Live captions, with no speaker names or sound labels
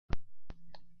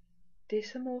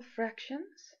decimal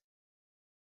fractions,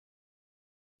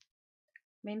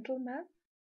 mental math,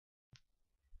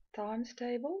 times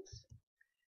tables.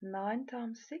 9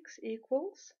 times 6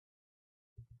 equals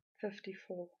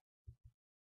 54.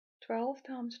 12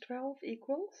 times 12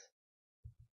 equals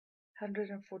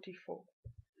 144.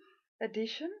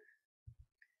 Addition.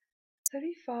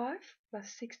 35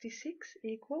 plus 66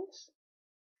 equals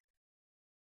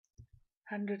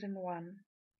 101.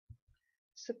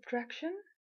 Subtraction.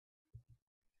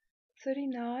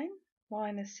 39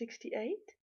 minus 68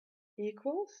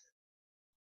 equals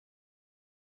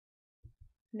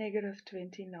negative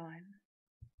 29.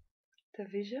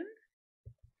 Division.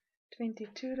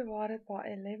 22 divided by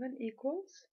 11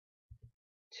 equals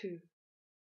 2.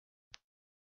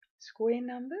 Square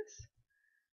numbers.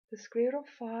 The square of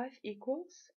 5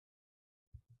 equals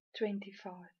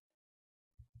 25.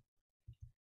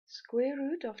 Square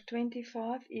root of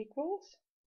 25 equals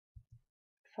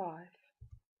 5.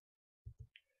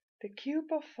 The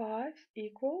cube of 5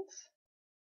 equals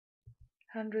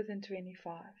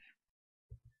 125.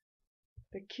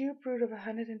 The cube root of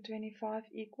 125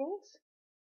 equals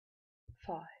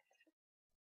 5.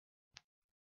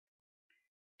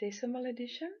 Decimal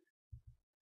addition.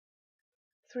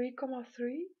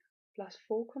 3,3 plus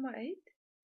 4,8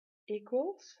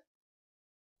 equals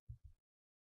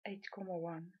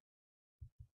 8,1.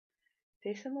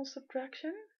 Decimal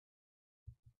subtraction.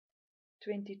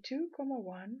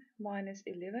 22,1 minus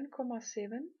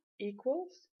 11,7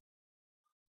 equals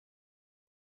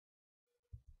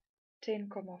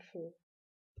 10,4.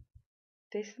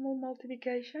 Decimal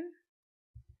multiplication.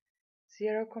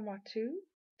 0,2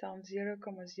 times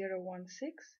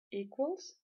 0,016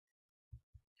 equals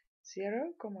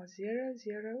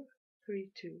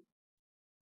 0,0032.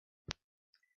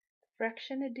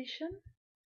 Fraction addition.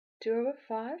 2 over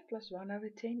 5 plus 1 over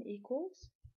 10 equals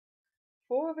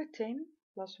 4 over 10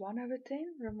 plus 1 over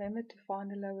 10. Remember to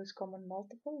find the lowest common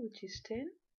multiple, which is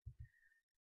 10.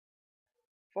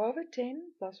 4 over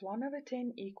 10 plus 1 over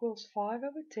 10 equals 5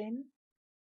 over 10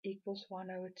 equals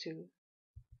 1 over 2.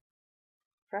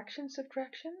 Fraction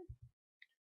subtraction.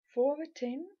 4 over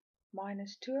 10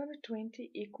 minus 2 over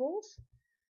 20 equals,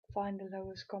 find the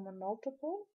lowest common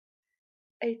multiple,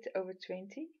 8 over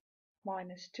 20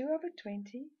 minus 2 over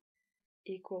 20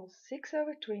 equals 6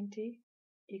 over 20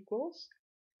 equals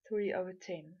 3 over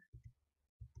 10.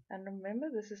 And remember,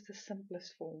 this is the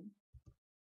simplest form.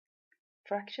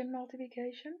 Fraction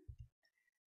multiplication.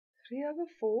 3 over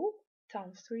 4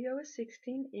 times 3 over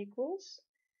 16 equals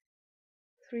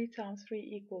 3 times 3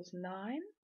 equals 9.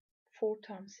 4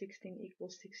 times 16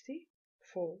 equals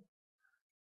 64.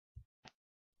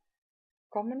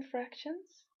 Common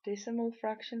fractions, decimal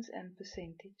fractions, and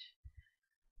percentage.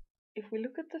 If we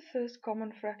look at the first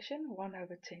common fraction, 1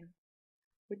 over 10,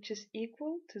 which is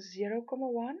equal to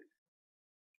 0,1,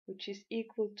 which is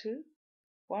equal to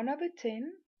 1 over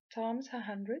 10 times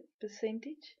 100,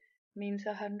 percentage means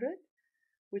 100,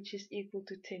 which is equal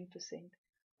to 10%.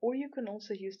 Or you can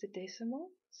also use the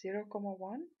decimal,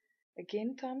 0,1,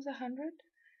 again times 100,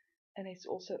 and it's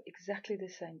also exactly the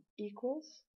same,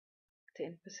 equals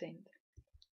 10%.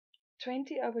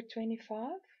 20 over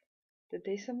 25, the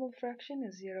decimal fraction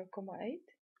is 0,8.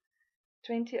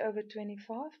 20 over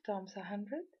 25 times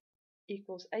 100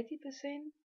 equals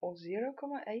 80%, or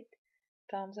 0,8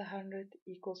 times 100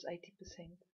 equals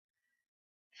 80%.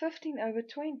 15 over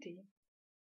 20,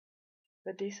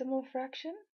 the decimal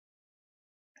fraction,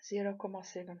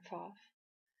 0,75.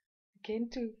 Again,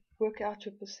 to work out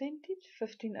your percentage,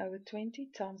 15 over 20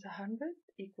 times 100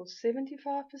 equals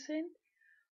 75%,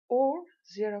 or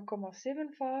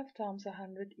 0,75 times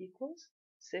 100 equals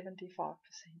 75%.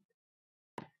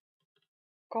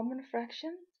 Common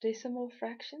fraction, decimal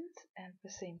fractions, and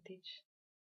percentage.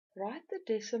 Write the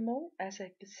decimal as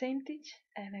a percentage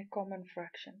and a common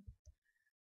fraction.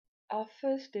 Our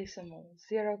first decimal,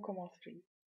 0,3.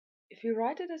 If you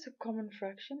write it as a common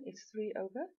fraction, it's 3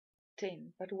 over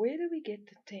 10. But where do we get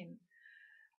the 10?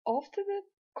 After the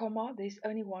comma, there's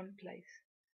only one place.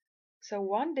 So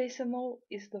one decimal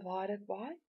is divided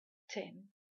by 10.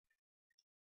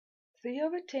 3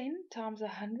 over 10 times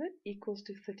 100 equals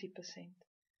to 30%.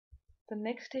 The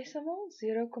next decimal,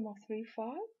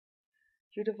 0,35,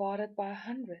 you divide it by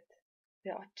 100.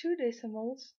 There are two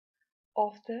decimals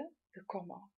after the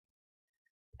comma.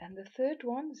 And the third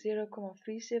one,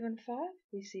 0,375,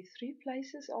 we see three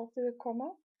places after the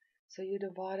comma, so you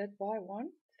divide it by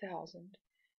 1,000.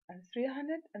 And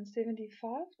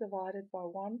 375 divided by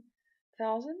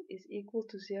 1,000 is equal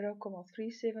to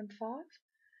 0,375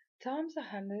 times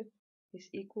 100 is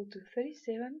equal to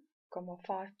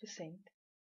 37,5%.